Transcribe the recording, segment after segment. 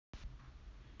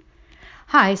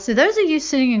Hi, so those of you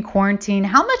sitting in quarantine,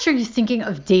 how much are you thinking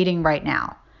of dating right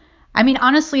now? I mean,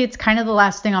 honestly, it's kind of the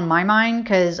last thing on my mind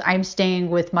because I'm staying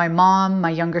with my mom, my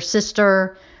younger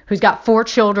sister, who's got 4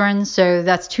 children. So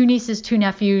that's 2 nieces, 2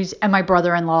 nephews, and my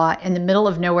brother in law in the middle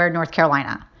of nowhere, North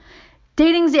Carolina.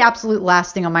 Dating's the absolute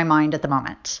last thing on my mind at the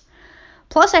moment.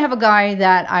 Plus, I have a guy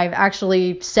that I've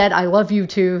actually said I love you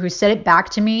to, who said it back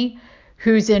to me,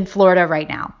 who's in Florida right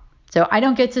now. So I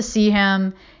don't get to see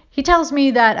him. He tells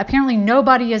me that apparently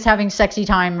nobody is having sexy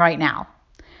time right now.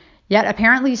 Yet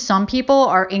apparently some people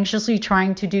are anxiously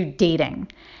trying to do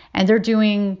dating. And they're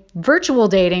doing virtual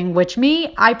dating, which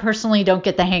I personally don't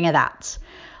get the hang of that.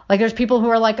 Like there's people who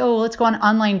are like, oh, let's go on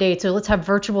online dates or let's have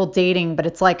virtual dating. But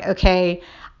it's like, okay,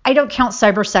 I don't count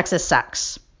cyber sex as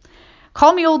sex.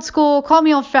 Call me old school, call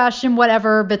me old fashioned,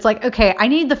 whatever. But it's like, okay, I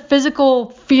need the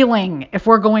physical feeling if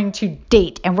we're going to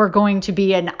date and we're going to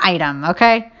be an item,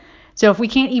 okay? So if we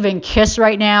can't even kiss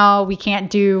right now, we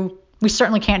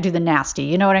certainly can't do the nasty.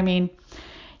 You know what I mean?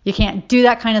 You can't do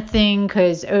that kind of thing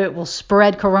because it will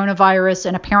spread coronavirus.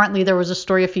 And apparently there was a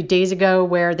story a few days ago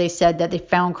where they said that they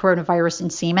found coronavirus in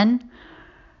semen.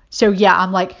 So yeah,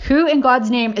 I'm like, who in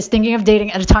God's name is thinking of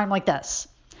dating at a time like this?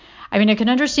 I mean, I can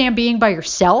understand being by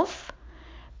yourself,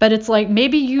 but it's like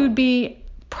maybe you'd be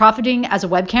profiting as a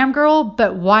webcam girl,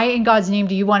 but why in God's name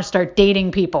do you want to start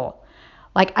dating people?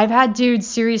 Like I've had dudes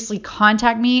seriously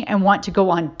contact me and want to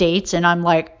go on dates. And I'm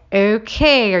like,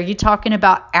 okay, are you talking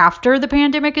about after the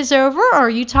pandemic is over or are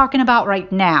you talking about right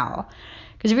now?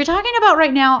 Because if you're talking about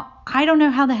right now, I don't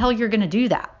know how the hell you're going to do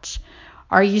that.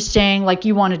 Are you saying like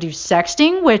you want to do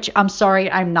sexting, which I'm sorry,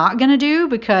 I'm not going to do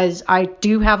because I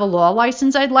do have a law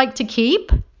license I'd like to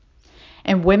keep.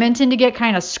 And women tend to get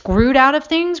kind of screwed out of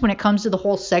things when it comes to the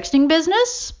whole sexting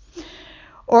business.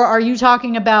 Or are you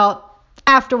talking about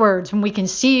afterwards, when we can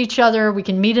see each other, we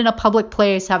can meet in a public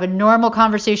place, have a normal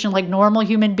conversation like normal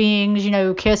human beings,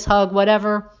 kiss, hug,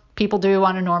 whatever people do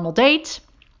on a normal date?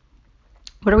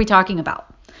 What are we talking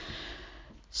about?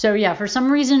 So yeah, for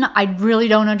some reason, I really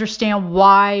don't understand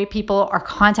why people are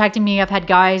contacting me. I've had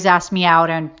guys ask me out,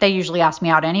 and they usually ask me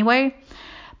out anyway.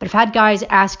 But I've had guys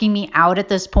asking me out at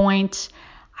this point.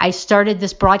 I started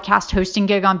this broadcast hosting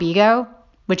gig on Bigo,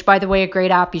 which, by the way, a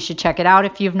great app. You should check it out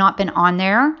if you've not been on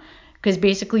there. Because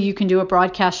basically you can do a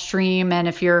broadcast stream, and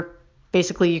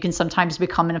you can sometimes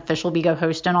become an official Bigo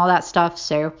host and all that stuff.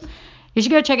 So you should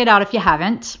go check it out if you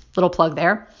haven't. Little plug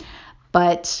there.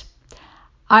 But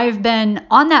I've been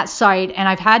on that site and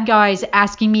I've had guys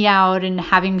asking me out and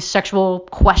having sexual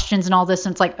questions and all this.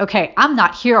 And it's like, okay, I'm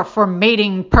not here for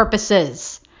mating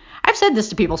purposes. I've said this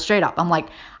to people straight up. I'm like,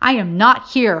 I am not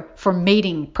here for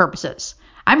mating purposes.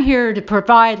 I'm here to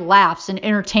provide laughs and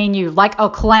entertain you like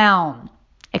a clown.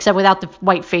 Except without the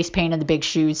white face paint and the big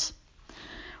shoes.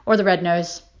 Or the red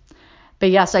nose. But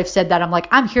yes, I've said that. I'm like,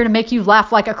 I'm here to make you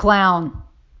laugh like a clown.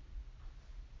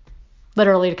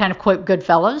 Literally, to kind of quote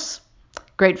Goodfellas.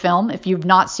 Great film. If you've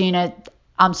not seen it,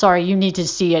 I'm sorry, you need to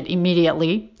see it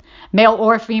immediately. Male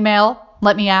or female,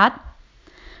 let me add.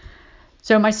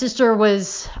 So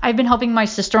I've been helping my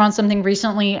sister on something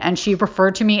recently, and she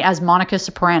referred to me as Monica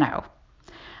Soprano.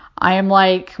 I am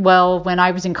like, well, when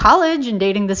I was in college and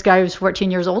dating this guy who's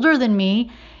 14 years older than me,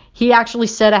 he actually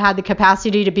said I had the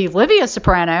capacity to be Livia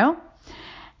Soprano.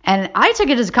 And I took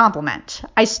it as a compliment.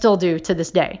 I still do to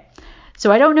this day.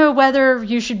 So I don't know whether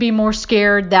you should be more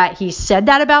scared that he said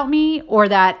that about me or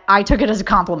that I took it as a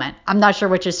compliment. I'm not sure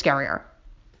which is scarier.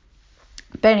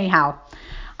 But anyhow,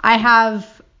 I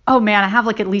have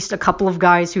like at least a couple of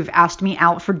guys who've asked me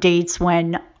out for dates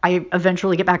when I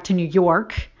eventually get back to New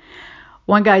York.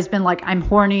 One guy's been like, I'm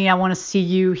horny, I want to see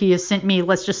you. He has sent me,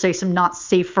 let's just say, some not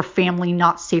safe for family,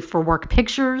 not safe for work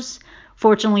pictures.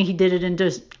 Fortunately, he did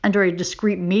it under a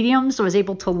discreet medium, so I was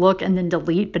able to look and then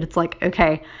delete. But it's like,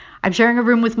 okay, I'm sharing a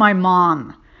room with my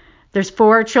mom. There's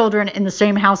 4 children in the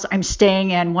same house I'm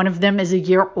staying in. One of them is a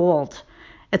year old.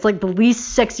 It's like the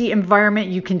least sexy environment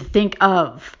you can think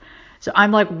of. So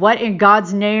I'm like, what in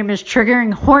God's name is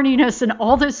triggering horniness and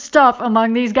all this stuff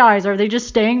among these guys? Are they just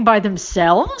staying by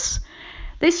themselves?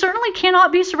 They certainly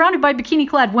cannot be surrounded by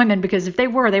bikini-clad women, because if they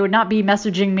were, they would not be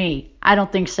messaging me. I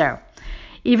don't think so.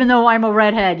 Even though I'm a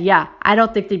redhead, yeah, I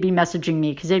don't think they'd be messaging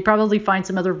me, because they'd probably find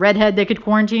some other redhead they could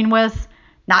quarantine with,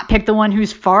 not pick the one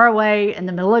who's far away in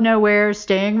the middle of nowhere,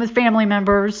 staying with family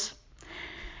members.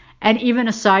 And even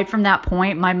aside from that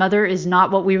point, my mother is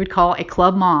not what we would call a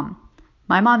club mom.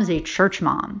 My mom is a church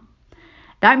mom.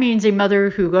 That means a mother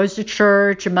who goes to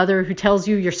church, a mother who tells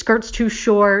you your skirt's too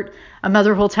short, a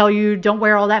mother who'll tell you don't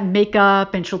wear all that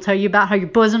makeup, and she'll tell you about how your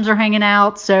bosoms are hanging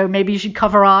out, so maybe you should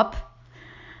cover up.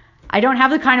 I don't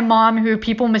have the kind of mom who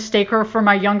people mistake her for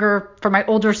my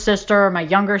older sister or my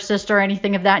younger sister,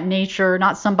 anything of that nature.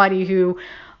 Not somebody who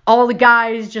all the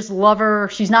guys just love her.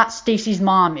 She's not Stacy's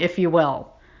mom, if you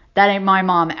will. That ain't my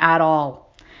mom at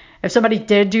all. If somebody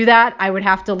did do that, I would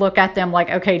have to look at them like,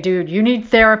 okay, dude, you need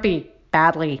therapy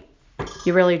badly.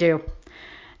 You really do.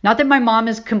 Not that my mom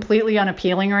is completely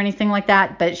unappealing or anything like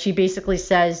that, but she basically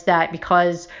says that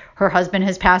because her husband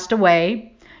has passed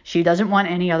away, she doesn't want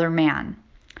any other man.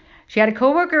 She had a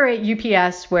coworker at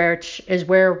UPS, which is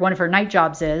where one of her night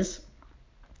jobs is.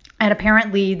 And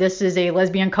apparently this is a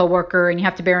lesbian coworker, and you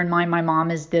have to bear in mind my mom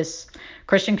is this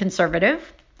Christian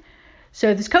conservative.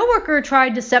 So this coworker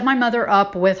tried to set my mother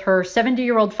up with her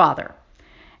 70-year-old father.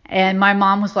 And my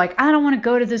mom was like, I don't want to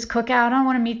go to this cookout. I don't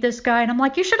want to meet this guy. And I'm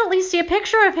like, you should at least see a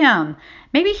picture of him.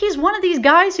 Maybe he's one of these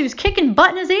guys who's kicking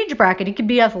butt in his age bracket. He could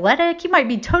be athletic. He might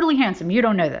be totally handsome. You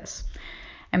don't know this.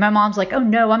 And my mom's like, oh,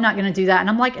 no, I'm not going to do that. And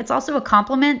I'm like, it's also a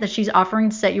compliment that she's offering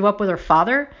to set you up with her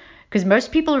father, because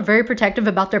most people are very protective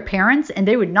about their parents, and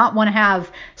they would not want to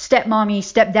have stepmommy,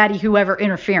 stepdaddy, whoever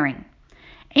interfering.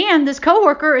 And this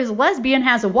coworker is a lesbian,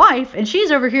 has a wife, and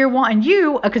she's over here wanting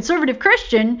you, a conservative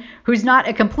Christian who's not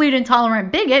a complete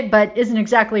intolerant bigot but isn't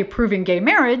exactly approving gay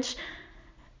marriage,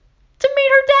 to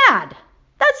meet her dad.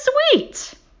 That's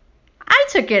sweet. I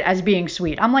took it as being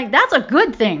sweet. I'm like, that's a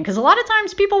good thing, because a lot of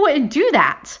times people wouldn't do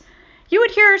that. You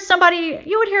would hear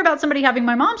about somebody having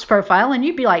my mom's profile, and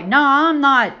you'd be like, no, I'm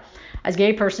not. As a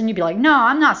gay person, you'd be like, no,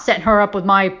 I'm not setting her up with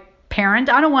my parent.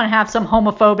 I don't want to have some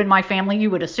homophobe in my family. You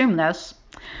would assume this.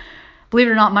 Believe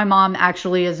it or not, my mom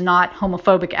actually is not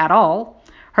homophobic at all.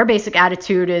 Her basic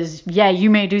attitude is, yeah, you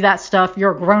may do that stuff.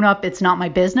 You're a grown up. It's not my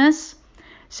business.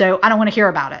 So I don't want to hear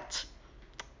about it.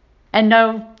 And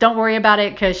no, don't worry about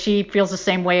it, because she feels the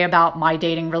same way about my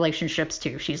dating relationships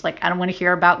too. She's like, I don't want to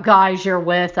hear about guys you're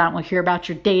with. I don't want to hear about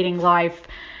your dating life.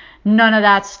 None of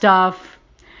that stuff.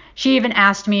 She even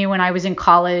asked me when I was in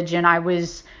college and I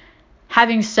was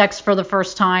having sex for the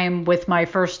first time with my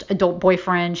first adult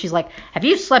boyfriend. She's like, have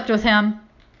you slept with him?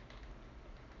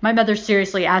 My mother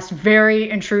seriously asked very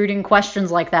intruding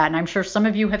questions like that. And I'm sure some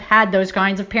of you have had those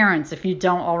kinds of parents if you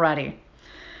don't already.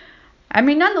 I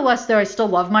mean, nonetheless, though, I still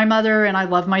love my mother and I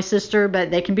love my sister,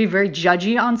 but they can be very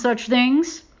judgy on such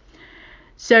things.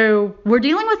 So we're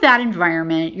dealing with that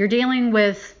environment. You're dealing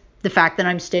with the fact that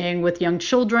I'm staying with young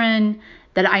children,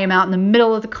 that I am out in the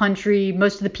middle of the country.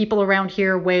 Most of the people around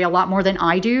here weigh a lot more than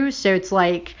I do. So it's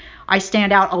like I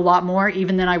stand out a lot more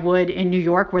even than I would in New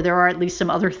York, where there are at least some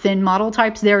other thin model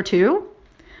types there too.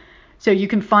 So you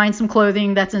can find some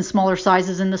clothing that's in smaller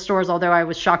sizes in the stores, although I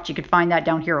was shocked you could find that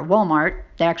down here at Walmart.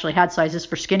 They actually had sizes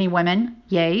for skinny women.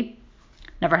 Yay.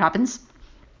 Never happens.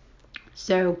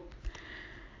 So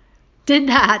did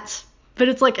that. But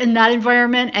it's like in that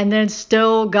environment, and then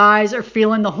still guys are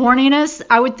feeling the horniness.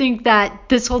 I would think that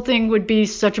this whole thing would be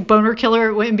such a boner killer.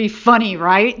 It wouldn't be funny,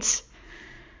 right?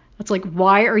 It's like,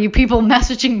 why are you people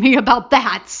messaging me about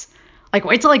that? Like,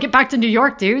 wait till I get back to New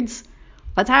York, dudes.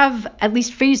 Let's have at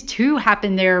least phase 2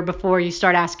 happen there before you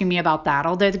start asking me about that.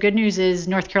 Although the good news is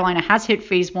North Carolina has hit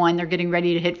phase 1. They're getting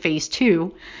ready to hit phase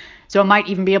 2. So I might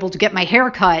even be able to get my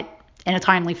hair cut in a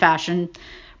timely fashion.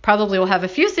 Probably will have a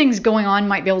few things going on.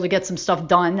 Might be able to get some stuff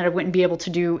done that I wouldn't be able to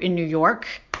do in New York.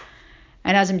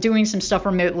 And as I'm doing some stuff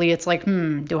remotely, it's like,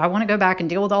 do I want to go back and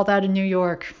deal with all that in New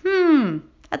York?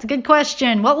 That's a good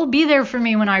question. What will be there for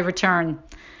me when I return?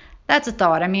 That's a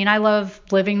thought. I mean, I love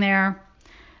living there.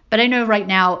 But I know right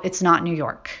now it's not New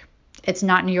York. It's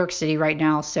not New York City right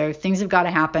now. So things have got to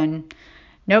happen.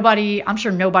 I'm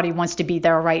sure nobody wants to be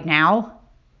there right now.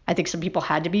 I think some people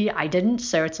had to be. I didn't.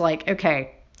 So it's like,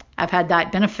 okay, I've had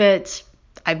that benefit.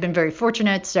 I've been very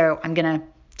fortunate. So I'm going to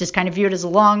just kind of view it as a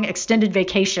long extended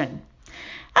vacation.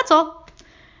 That's all.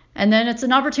 And then it's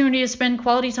an opportunity to spend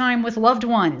quality time with loved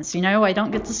ones. You know, I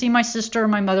don't get to see my sister or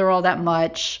my mother all that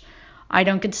much. I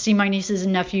don't get to see my nieces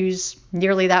and nephews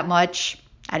nearly that much.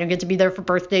 I don't get to be there for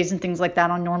birthdays and things like that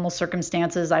on normal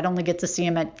circumstances. I'd only get to see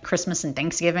him at Christmas and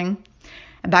Thanksgiving.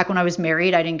 And back when I was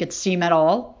married, I didn't get to see him at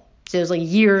all. So it was like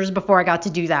years before I got to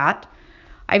do that.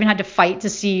 I even had to fight to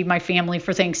see my family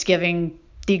for Thanksgiving,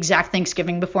 the exact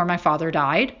Thanksgiving before my father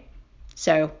died.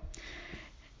 So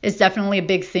it's definitely a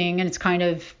big thing, and it's kind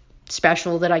of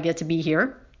special that I get to be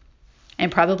here.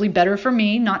 And probably better for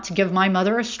me not to give my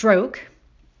mother a stroke,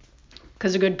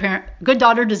 because a good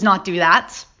daughter does not do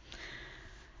that.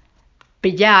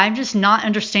 But yeah, I'm just not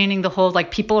understanding the whole, like,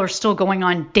 people are still going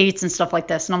on dates and stuff like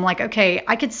this. And I'm like, okay,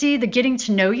 I could see the getting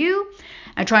to know you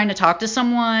and trying to talk to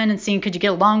someone and seeing could you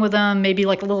get along with them, maybe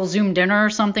like a little Zoom dinner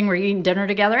or something where you're eating dinner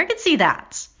together. I could see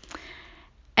that.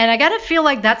 And I gotta feel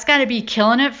like that's gotta be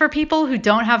killing it for people who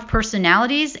don't have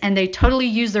personalities and they totally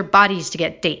use their bodies to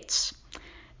get dates.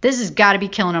 This has gotta be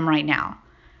killing them right now.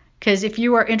 Because if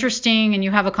you are interesting and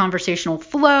you have a conversational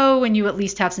flow and you at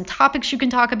least have some topics you can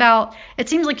talk about, it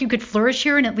seems like you could flourish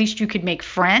here and at least you could make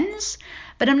friends.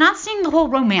 But I'm not seeing the whole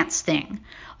romance thing.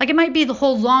 Like it might be the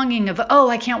whole longing of, oh,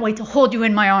 I can't wait to hold you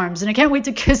in my arms and I can't wait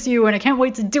to kiss you and I can't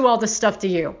wait to do all this stuff to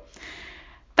you.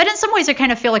 But in some ways, I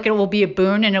kind of feel like it will be a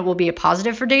boon and it will be a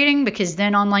positive for dating, because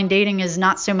then online dating is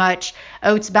not so much,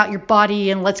 oh, it's about your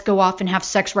body and let's go off and have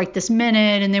sex right this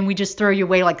minute and then we just throw you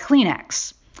away like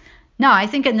Kleenex. No, I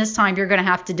think in this time you're going to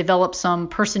have to develop some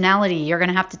personality. You're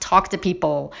going to have to talk to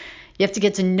people. You have to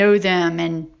get to know them.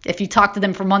 And if you talk to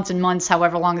them for months and months,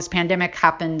 however long this pandemic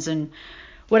happens and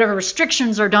whatever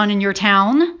restrictions are done in your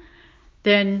town,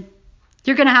 then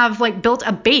you're going to have like built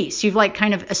a base. You've like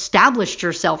kind of established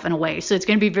yourself in a way. So it's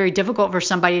going to be very difficult for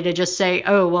somebody to just say,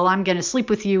 oh, well, I'm going to sleep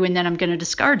with you and then I'm going to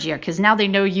discard you, because now they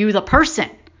know you, the person.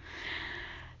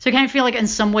 So I kind of feel like in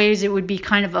some ways it would be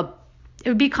kind of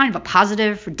a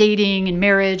positive for dating and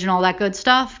marriage and all that good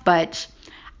stuff. But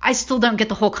I still don't get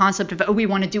the whole concept of, oh, we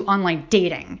want to do online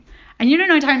dating. And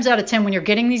 9 times out of 10, when you're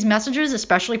getting these messages,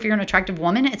 especially if you're an attractive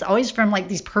woman, it's always from like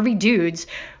these pervy dudes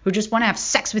who just want to have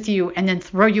sex with you and then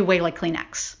throw you away like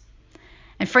Kleenex.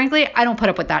 And frankly, I don't put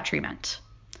up with that treatment.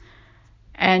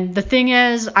 And the thing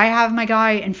is, I have my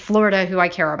guy in Florida who I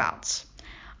care about.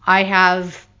 I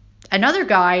have another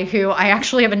guy who I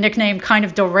actually have a nickname kind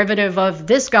of derivative of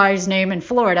this guy's name in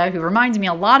Florida, who reminds me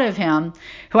a lot of him,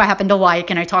 who I happen to like,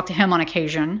 and I talk to him on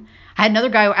occasion. I had another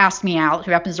guy who asked me out,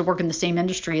 who happens to work in the same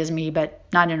industry as me, but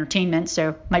not entertainment,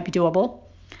 so might be doable.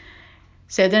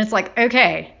 So then it's like,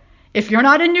 okay, if you're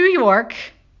not in New York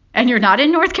and you're not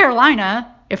in North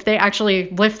Carolina, if they actually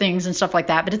lift things and stuff like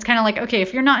that, but it's kind of like, okay,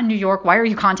 if you're not in New York, why are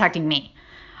you contacting me?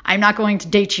 I'm not going to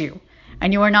date you.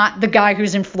 And you are not the guy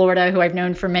who's in Florida who I've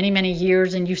known for many, many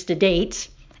years and used to date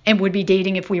and would be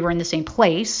dating if we were in the same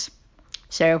place.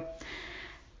 So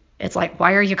it's like,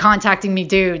 why are you contacting me,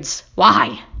 dudes?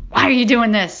 Why? Why are you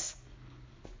doing this?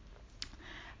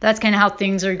 That's kind of how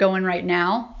things are going right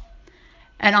now.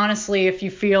 And honestly, if you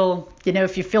feel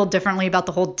differently about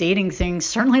the whole dating thing,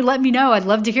 certainly let me know. I'd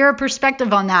love to hear a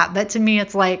perspective on that. But to me,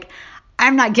 it's like,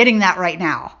 I'm not getting that right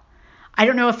now. I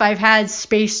don't know if I've had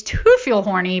space to feel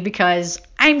horny because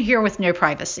I'm here with no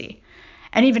privacy.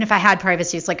 And even if I had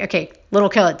privacy, it's like, okay, little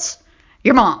kids,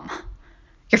 your mom,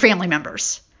 your family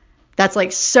members. That's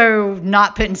like so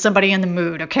not putting somebody in the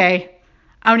mood, okay?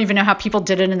 I don't even know how people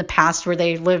did it in the past where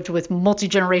they lived with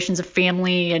multi-generations of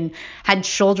family and had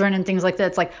children and things like that.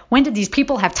 It's like, when did these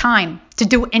people have time to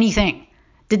do anything?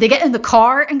 Did they get in the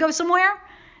car and go somewhere?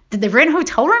 Did they rent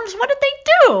hotel rooms? What did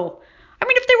they do? I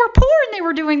mean, if they were poor and they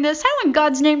were doing this, how in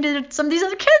God's name did some of these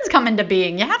other kids come into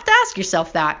being? You have to ask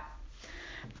yourself that.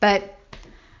 But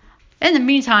in the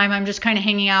meantime, I'm just kind of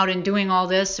hanging out and doing all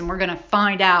this, and we're going to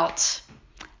find out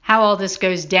how all this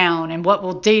goes down and what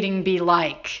will dating be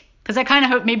like. Because I kind of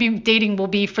hope maybe dating will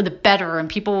be for the better and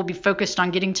people will be focused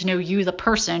on getting to know you, the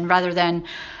person, rather than,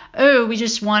 oh, we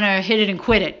just want to hit it and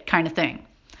quit it kind of thing.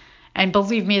 And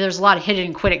believe me, there's a lot of hit it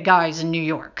and quit it guys in New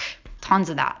York. Tons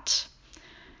of that.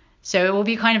 So it will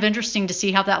be kind of interesting to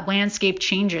see how that landscape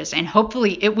changes. And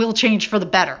hopefully it will change for the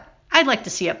better. I'd like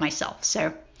to see it myself.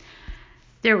 So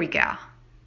there we go.